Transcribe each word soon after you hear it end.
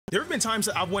There have been times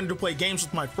that I've wanted to play games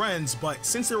with my friends, but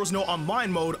since there was no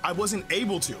online mode, I wasn't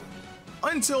able to.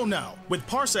 Until now. With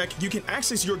Parsec, you can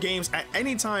access your games at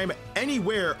any time,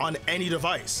 anywhere, on any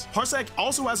device. Parsec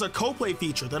also has a co-play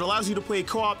feature that allows you to play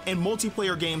co-op and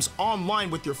multiplayer games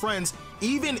online with your friends,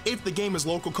 even if the game is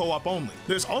local co-op only.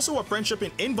 There's also a friendship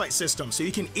and invite system, so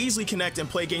you can easily connect and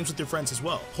play games with your friends as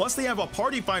well. Plus, they have a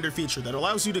party finder feature that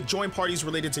allows you to join parties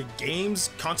related to games,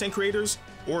 content creators,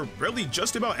 or really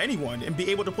just about anyone, and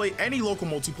be able to play any local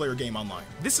multiplayer game online.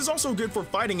 This is also good for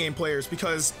fighting game players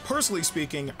because, personally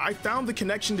speaking, I found the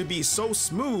connection to be so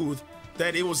smooth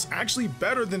that it was actually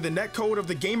better than the netcode of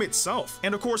the game itself.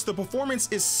 And of course, the performance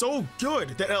is so good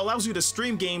that it allows you to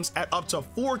stream games at up to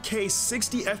 4K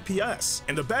 60 FPS.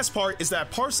 And the best part is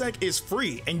that Parsec is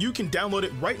free, and you can download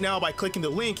it right now by clicking the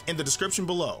link in the description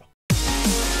below.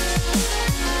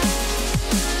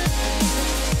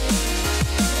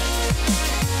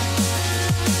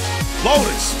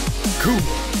 Lotus,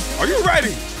 KAUBA, are you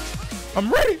ready?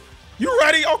 I'm ready. You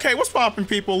ready? Okay, what's poppin',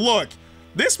 people? Look,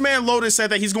 this man Lotus said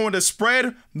that he's going to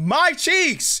spread my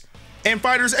cheeks in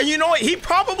FighterZ, and you know what? He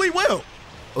probably will.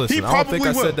 Listen, I don't think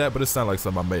I said that, but it sounded like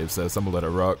something I may have said. So I'm gonna let it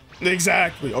rock.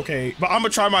 Exactly. Okay, but I'm gonna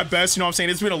try my best. You know what I'm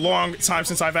saying? It's been a long time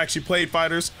since I've actually played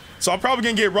FighterZ, so I'm probably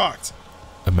gonna get rocked.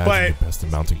 Imagine your best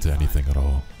amounting to anything at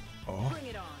all. Oh.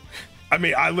 I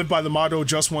mean, I live by the motto,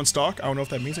 just one stock. I don't know if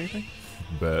that means anything.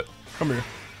 Bet. Come here.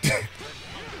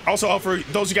 Also, for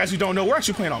those of you guys who don't know, we're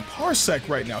actually playing on Parsec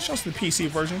right now. Shout out to the PC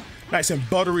version. Nice and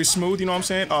buttery smooth, you know what I'm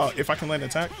saying? If I can land an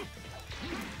attack.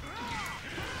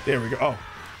 There we go. Oh,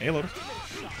 hey, Lotus.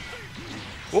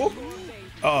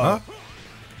 Oh.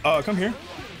 Come here.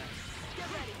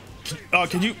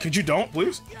 Could you don't,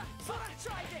 please?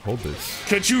 Hold this.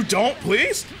 Could you don't,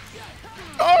 please?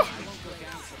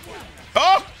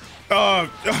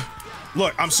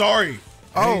 Look, I'm sorry.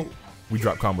 Oh. We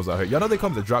drop combos out here. Y'all know they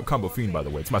come the drop combo fiend, by the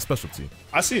way. It's my specialty.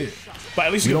 I see it. But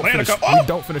at least you don't land finish, we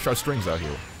don't finish our strings out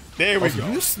here. There we go.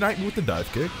 You just snipe me with the dive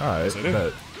kick. Alright,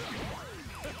 bet.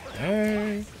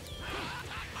 Hey.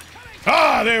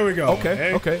 Ah, there we go. Okay,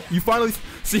 hey. Okay. You finally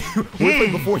see we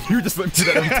played before. You just let me do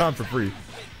that every time for free.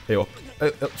 Hey, well,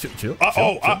 chill.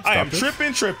 I am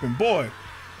tripping, boy.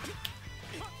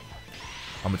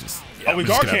 I'm gonna just. Yeah, we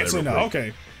guard canceling now.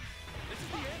 Okay.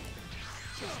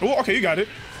 Oh, okay, you got it.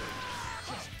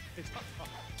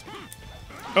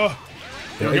 Oh,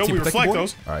 there we go. We reflect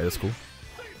those. All right, that's cool.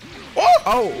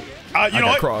 Oh, you know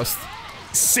what? Crossed.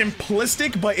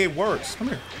 Simplistic, but it works. Come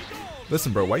here.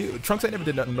 Listen, bro. Why you Trunks ain't never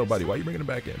did nothing to nobody? Why you bringing him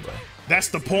back in, bro? That's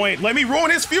the point. Let me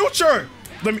ruin his future.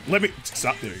 Let me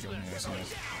stop. There you go.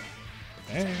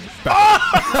 Hey.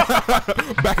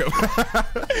 Back up.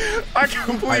 I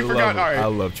completely forgot. All right. I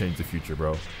love Change the Future,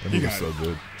 bro. That movie's so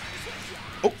good.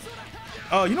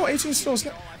 Oh, you know 18 still.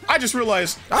 I just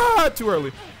realized. Too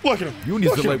early. Look at him. You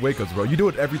need to late wake ups, bro. You do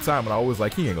it every time, and I always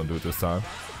like he ain't gonna do it this time.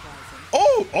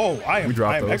 I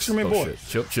am extra man boy.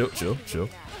 Shit. Chill.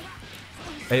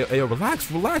 Hey, relax.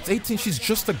 18. She's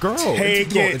just a girl.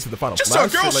 Take it. Into the final just a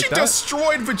girl. She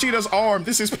destroyed Vegeta's arm.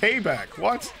 This is payback.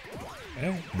 What?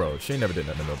 Bro, she ain't never did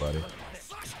nothing to nobody.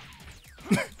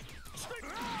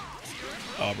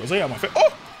 Bro, they got my face.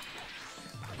 Oh!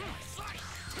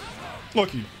 Look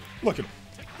at him.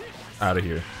 Out of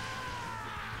here.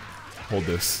 Hold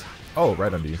this. Oh,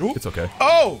 right under you. Ooh. It's okay.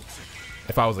 Oh!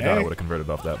 If I was a god, I would have converted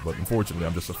off that, but unfortunately,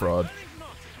 I'm just a fraud.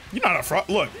 You're not a fraud.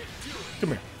 Look. Come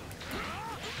here.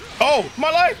 Oh,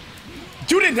 my life!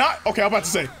 You did not. Okay, I'm about to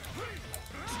say.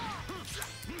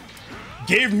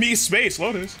 Give me space,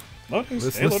 Lotus.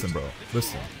 Listen, bro.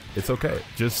 Listen. It's okay.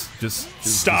 Just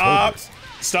stop.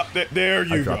 Stop. There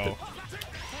you go.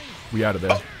 We out of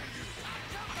there.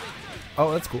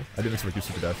 Oh, that's cool. I didn't expect you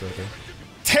super dash right there.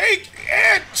 Take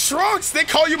it, Trunks! They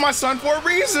call you my son for a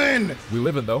reason! We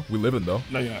living though.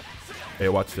 No, you're not. Hey,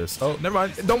 watch this. Oh, never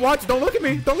mind. Don't watch. Don't look at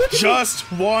me. Don't look at me.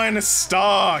 Just one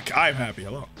stock. I'm happy.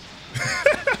 Hello.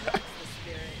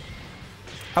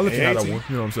 I'll let you have that one.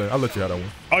 You know what I'm saying? I'll let you have that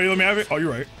one. Oh, you let me have it? Oh,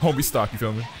 you're right. Homie stock, you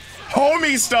feel me?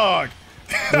 Homie stock!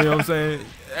 You know what I'm saying?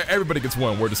 Everybody gets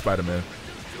one. Word to Spider-Man.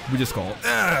 We just call him.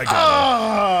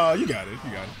 You got it.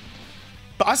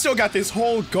 But I still got this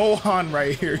whole Gohan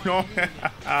right here, you know?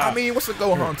 I mean, what's a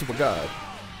Gohan to a god?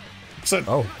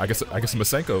 So, I guess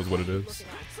Masenko is what it is.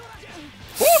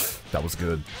 That was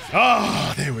good.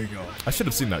 There we go. I should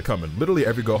have seen that coming. Literally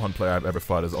every Gohan player I've ever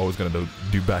fought is always gonna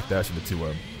do backdash into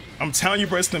 2M. I'm telling you,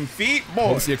 press them feet, boy.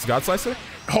 Hold CX God Slicer?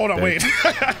 Hold on, wait.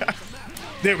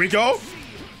 There we go.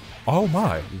 Oh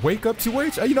my! Wake up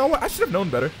 2H. You know what? I should have known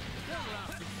better.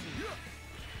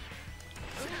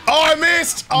 Oh, I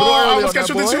missed! Oh, I almost got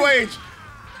you with the 2H.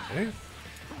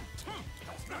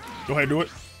 Go ahead, do it.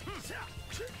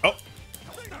 Oh,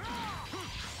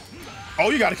 Oh,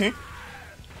 you got it, King.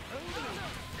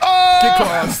 Get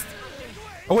crossed.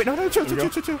 Oh wait, no, chill.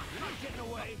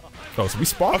 Oh, so we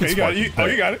spark. Okay, you got it.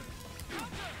 You got it.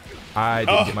 I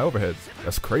didn't get my overhead.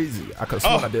 That's crazy. I could have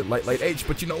sworn I did light H,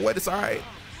 but you know what? It's all right.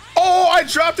 Oh, I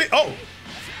dropped it. Oh.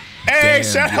 Hey,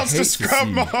 Damn, shoutouts to Scrub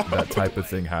Mom. That type of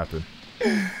thing happen.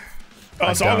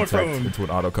 Oh, so I went from into an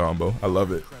auto combo. I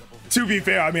love it. To be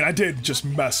fair, I mean, I did just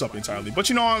mess up entirely. But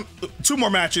you know, 2 more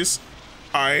matches.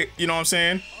 All right, you know what I'm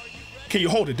saying? Can you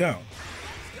hold it down?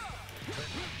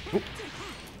 Oop.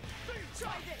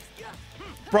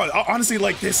 Bro, honestly,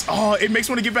 like this, it makes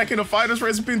me want to get back into FighterZ,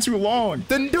 it's been too long.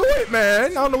 Then do it,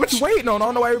 man. I don't know what you're waiting on. I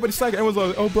don't know why everybody's like, everyone's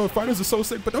like, oh, bro, FighterZ is so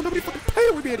sick, but nobody fucking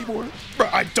playing with me anymore. Bro,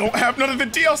 I don't have none of the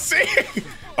DLC.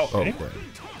 Okay.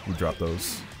 We dropped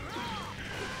those.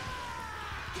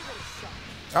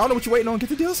 I don't know what you're waiting on. Get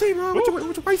the DLC, bro.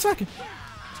 Why you sucking?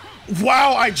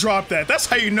 Wow, I dropped that. That's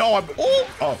how you know I'm.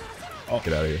 Oh.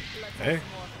 Get out of here.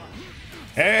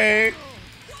 Hey.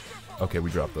 Okay, we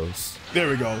dropped those. There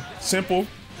we go. Simple.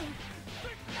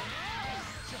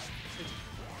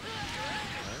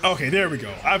 Okay, there we go.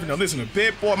 I haven't done this in a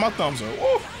bit, boy. My thumbs are.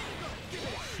 Woo.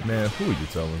 Man, who are you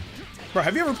telling? Bro,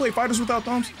 have you ever played FighterZ without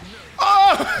thumbs?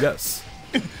 Oh! Yes.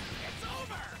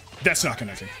 That's not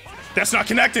connecting. That's not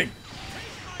connecting.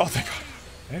 Oh, thank God.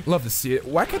 Hey. Love to see it.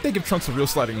 Why can't they give Trunks a real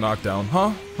sliding knockdown?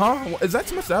 Huh? Is that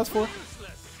too much to ask for?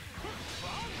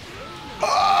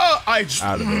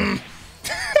 Out of there.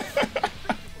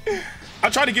 I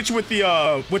tried to get you with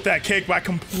the with that cake, but I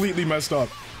completely messed up.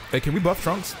 Hey, can we buff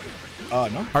Trunks? No.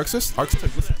 Arxis,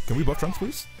 can we buff Trunks,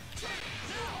 please?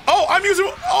 Oh, I'm using.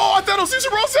 Oh, I thought I was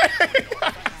using Rose.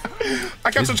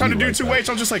 I kept on trying to do like 2H.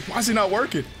 I'm just like, why is it not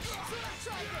working?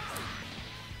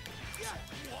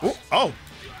 Oh,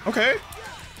 okay.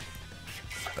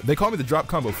 They call me the drop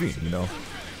combo fiend, you know.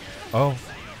 Oh,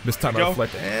 this time I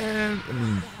reflect, and I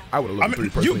mean, I would have looked 3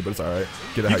 personally, but it's all right.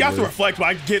 You got to reflect, but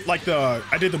I get like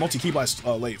I did the multi-key blast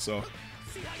late, so.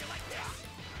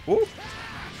 Ooh.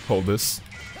 Hold this.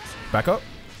 Back up.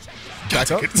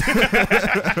 Back up.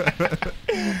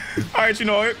 All right, you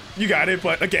know it. You got it,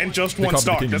 but again, just one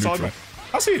star. That's all I got.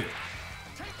 I see it.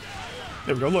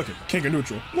 There we go. Look at King of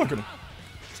Neutral. Look at him.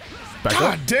 Back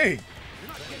God up. Dang.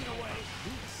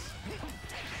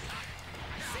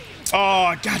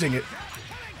 Oh, God dang it.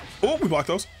 Oh, we blocked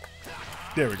those.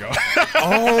 There we go.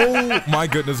 Oh, my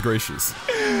goodness gracious.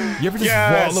 You ever just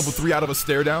wall level 3 out of a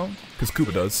stare down? Because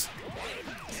KAUBA does.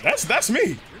 That's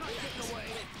me.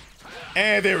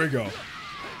 And there we go.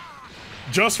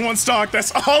 Just one stock.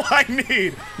 That's all I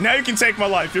need. Now you can take my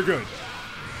life. You're good.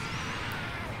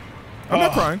 I'm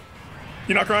not crying.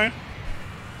 You're not crying?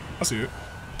 I see it.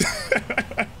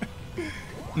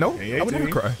 No, I would never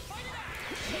cry.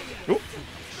 Ooh.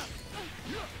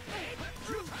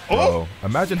 Oh,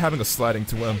 imagine having a sliding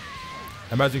 2M.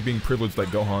 Imagine being privileged like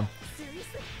Gohan.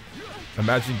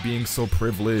 Imagine being so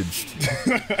privileged.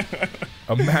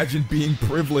 Imagine being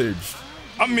privileged.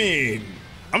 I mean,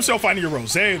 I'm still finding your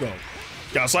rose though.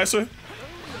 Got a slicer?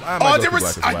 I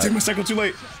did my second too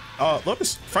late.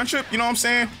 Lotus, friendship, you know what I'm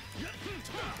saying?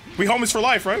 We homies for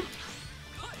life, right?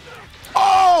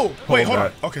 Oh! Wait, hold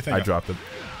on. Okay, thank you. I dropped it.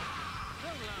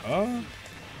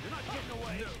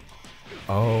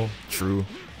 Oh, true.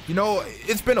 You know,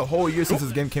 it's been a whole year since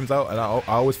this game came out, and I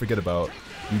always forget about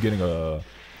you getting a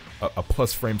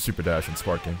plus frame super dash and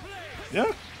sparking.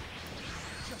 Yeah.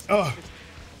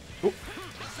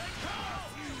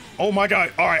 Oh my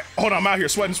God. All right, hold on. I'm out here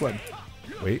sweating.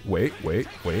 Wait.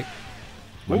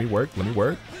 Let me work.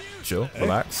 Chill,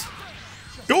 relax.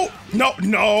 Oh,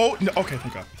 no. Okay,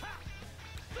 thank God.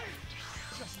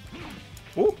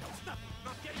 Ooh.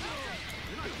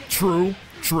 True.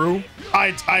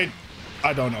 I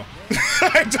don't know.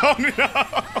 I don't know.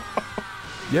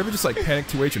 You ever just like panic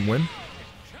 2H and win?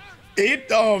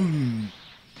 It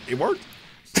worked.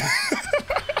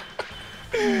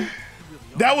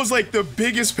 That was like the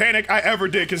biggest panic I ever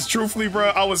did, because truthfully,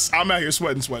 bro, I'm out here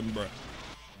sweating, bro.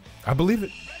 I believe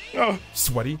it. Oh,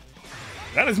 sweaty.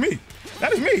 That is me.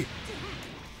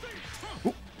 Ooh.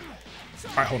 All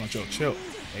right, hold on, chill.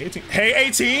 Hey,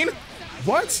 18.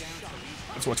 What?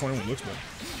 That's what 21 looks like.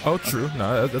 Oh, true.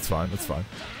 No, that's fine.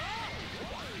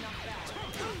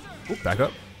 Ooh. Back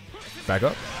up. There we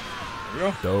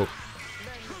go. Dope.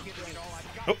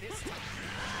 Oh.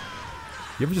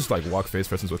 You ever just like walk face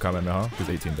first with Kamehameha? Because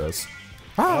 18 does.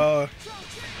 Oh,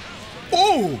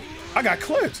 I got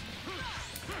clipped.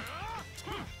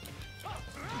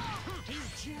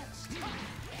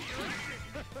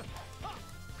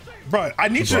 Bro, I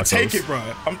need you to take it, bro.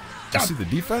 You see the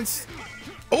defense?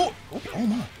 Oh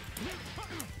my.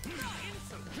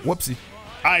 Whoopsie.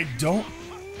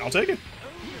 I'll take it.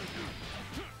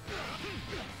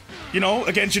 You know,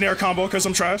 again, generic combo because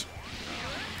I'm trash.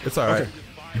 It's alright. Okay.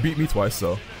 You beat me twice,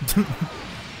 so.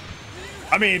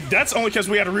 I mean, that's only because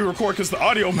we had to re-record because the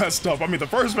audio messed up. I mean, the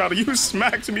first battle, you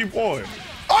smacked me, boy.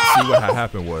 See, what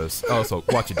happened was, oh, so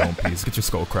watch your dome piece. Get your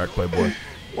skull cracked, playboy.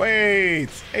 Wait,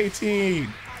 18.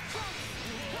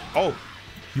 Oh.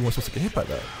 You weren't supposed to get hit by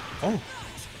that. Oh.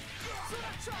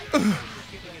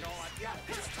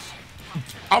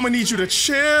 I'm gonna need you to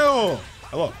chill.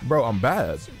 Hello. Bro, I'm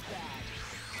bad.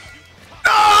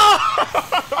 No!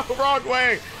 Wrong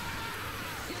way.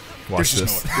 Watch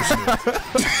this.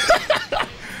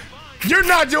 You're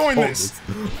not doing this.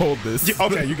 Hold this.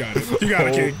 Okay, you got it. You got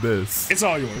it, King. Hold this. It's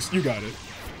all yours. You got it.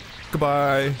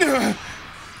 Goodbye.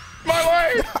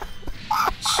 My way.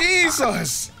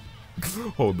 Jesus.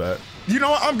 Hold that. You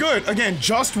know what? I'm good. Again,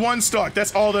 just one stock.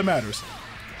 That's all that matters.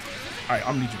 All right,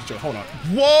 I'm gonna need you to chill. Hold on.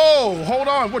 Whoa! Hold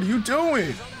on. What are you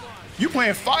doing? You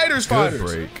playing fighters? Good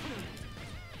break.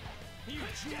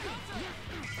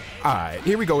 All right,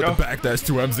 here we go with the backdash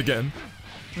 2Ms again.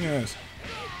 Yes.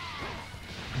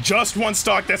 Just one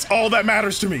stock. That's all that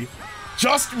matters to me.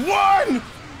 Just one.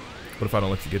 What if I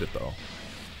don't let you get it though?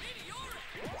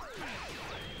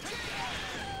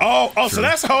 Oh, true. So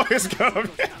that's how it's gonna be.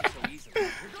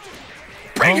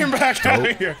 Bring him back out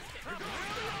of here.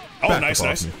 Oh, back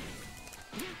nice.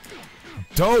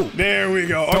 Dope. There we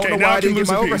go. Okay, don't know now why I didn't get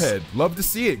my piece. overhead. Love to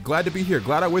see it. Glad to be here.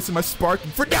 Glad I wasted my spark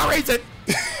for no reason.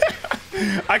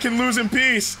 I can lose in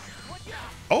peace.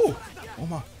 Oh. Oh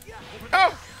my.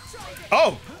 Oh.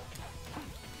 Oh.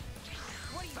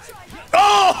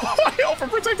 Oh! I help for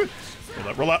protected.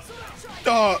 Roll up.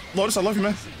 Lotus, I love you,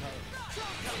 man.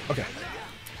 Okay.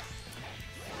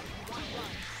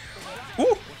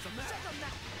 Ooh.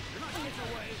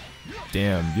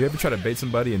 Damn. You ever try to bait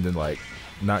somebody and then like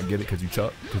not get it because you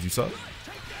suck?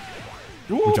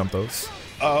 Ooh. We jump those.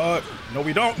 No,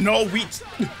 we don't. No, we.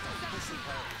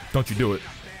 Don't you do it.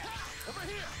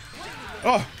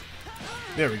 Oh.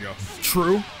 There we go.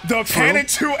 True. The Panic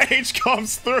 2H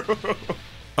comes through.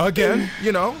 Again,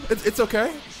 you know, it's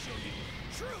okay.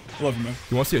 Love you, man.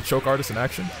 You want to see a choke artist in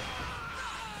action?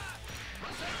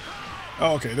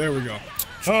 Oh, okay, there we go.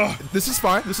 This is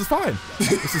fine. This is fine.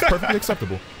 This is perfectly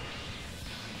acceptable.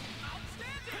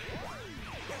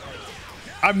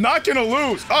 I'm not gonna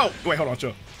lose. Oh, wait, hold on,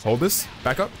 chill. Hold this.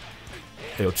 Back up.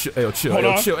 Ayo, chill. Ayo, chill. Hold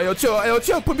Ayo, on. chill. Ayo, chill. Ayo,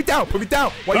 chill. Put me down. Put me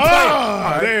down. Why you playing? All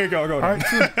right. There you go. Go. All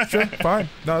right, sure. Fine.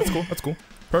 No, that's cool. That's cool.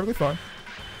 Perfectly fine.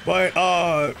 But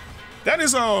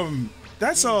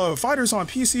that's Fighters on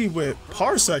PC with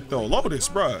Parsec though. Lotus,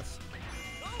 bruh.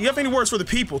 You have any words for the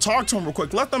people? Talk to them real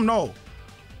quick. Let them know.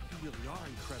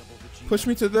 Push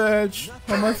me to the edge.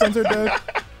 All my friends are dead.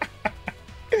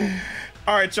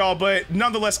 All right, y'all. But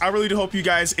nonetheless, I really do hope you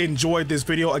guys enjoyed this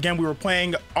video. Again, we were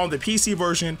playing on the PC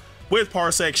version with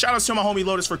Parsec. Shout out to my homie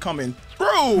Lotus for coming through.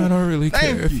 I don't really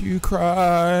care if you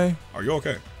cry. Are you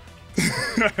okay?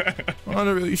 I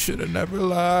really should have never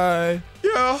lied.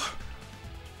 Yeah.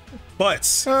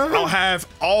 But I'll have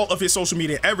all of his social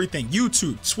media, everything,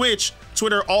 YouTube, Twitch,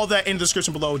 Twitter, all that in the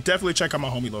description below. Definitely check out my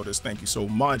homie Lotus. Thank you so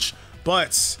much.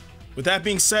 But with that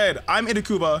being said, I'm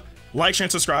NDUKAUBA. Like, share,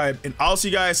 and subscribe, and I'll see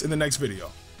you guys in the next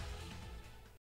video.